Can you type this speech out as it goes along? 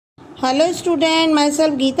Hello student,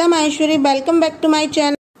 myself Geeta Maheshwari. Welcome back to my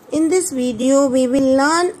channel. In this video, we will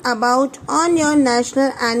learn about on your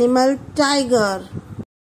national animal tiger.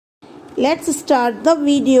 Let's start the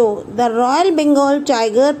video. The Royal Bengal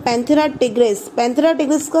tiger, Panthera tigris. Panthera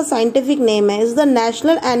tigris का scientific name है. is the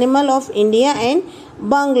national animal of India and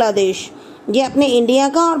Bangladesh. ये अपने India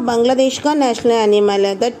का और बांग्लादेश का national animal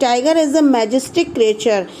है. The tiger is a majestic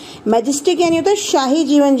creature. Majestic यानी होता है शाही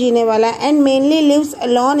जीवन जीने वाला. And mainly lives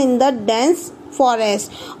alone in the dense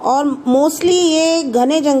forest. और मोस्टली ये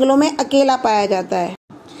घने जंगलों में अकेला पाया जाता है.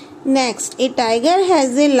 Next, A tiger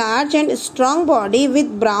has a large and strong body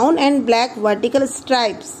with brown and black vertical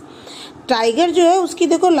stripes. Tiger जो है उसकी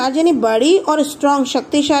देखो लार्ज यानी बड़ी और स्ट्रॉन्ग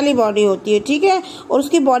शक्तिशाली बॉडी होती है. ठीक है, और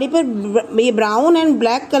उसकी बॉडी पर ये ब्राउन एंड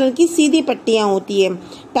ब्लैक कलर की सीधी पट्टियां होती है.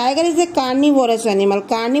 Tiger is a carnivorous animal.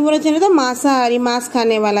 Carnivorous यानी तो मांसाहारी, मांस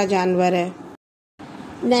खाने वाला जानवर है.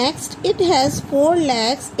 Next, it has 4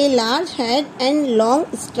 legs, a large head and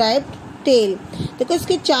long striped tell. देखो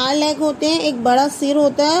इसके 4 लेग होते हैं, एक बड़ा सिर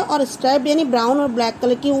होता है और स्ट्राइप्ड यानी ब्राउन और ब्लैक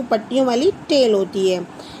कलर की वो पट्टियों वाली टेल होती है.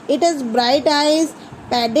 It has bright eyes,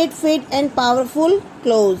 padded feet and powerful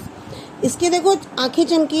close. इसके देखो आंखें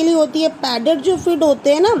चमकीली होती है. पैडेड जो फीट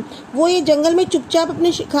होते हैं ना, वो ये जंगल में चुपचाप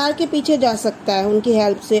अपने शिकार के पीछे जा सकता है उनकी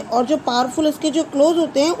हेल्प से. और जो पावरफुल इसके जो क्लोज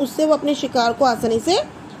होते हैं उससे वो अपने शिकार को आसानी से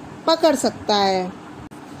पकड़ सकता है.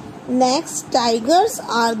 Next, tigers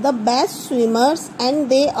are the best swimmers and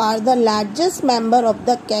they are the largest member of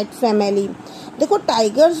the cat family. देखो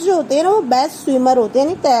टाइगर्स जो होते हैं ना वो बेस्ट स्विमर होते हैं,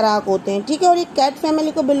 यानी तैराक होते हैं. ठीक है, और ये कैट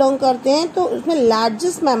फैमिली को बिलोंग करते हैं, तो उसमें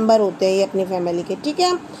लार्जेस्ट मेंबर होते हैं ये अपनी फैमिली के. ठीक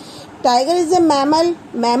है, tiger is a mammal.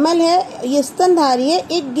 Mammal है, ये स्तनधारी है.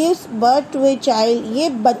 It gives birth to a child. ये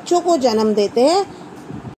बच्चों को जन्म देते हैं.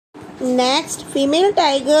 Next, female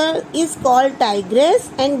tiger is called tigress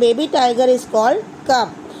and baby tiger is called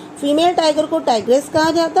कब. फीमेल टाइगर को टाइग्रेस कहा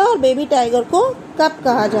जाता है और बेबी टाइगर को कब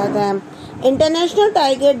कहा जाता है. International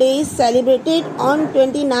tiger day is celebrated on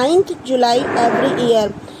 29 July every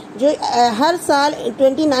year. जो हर साल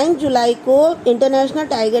 29 जुलाई को इंटरनेशनल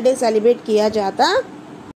टाइगर डे सेलिब्रेट किया जाता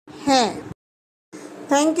है.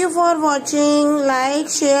 Thank you for watching. Like,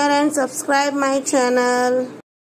 share and subscribe my channel.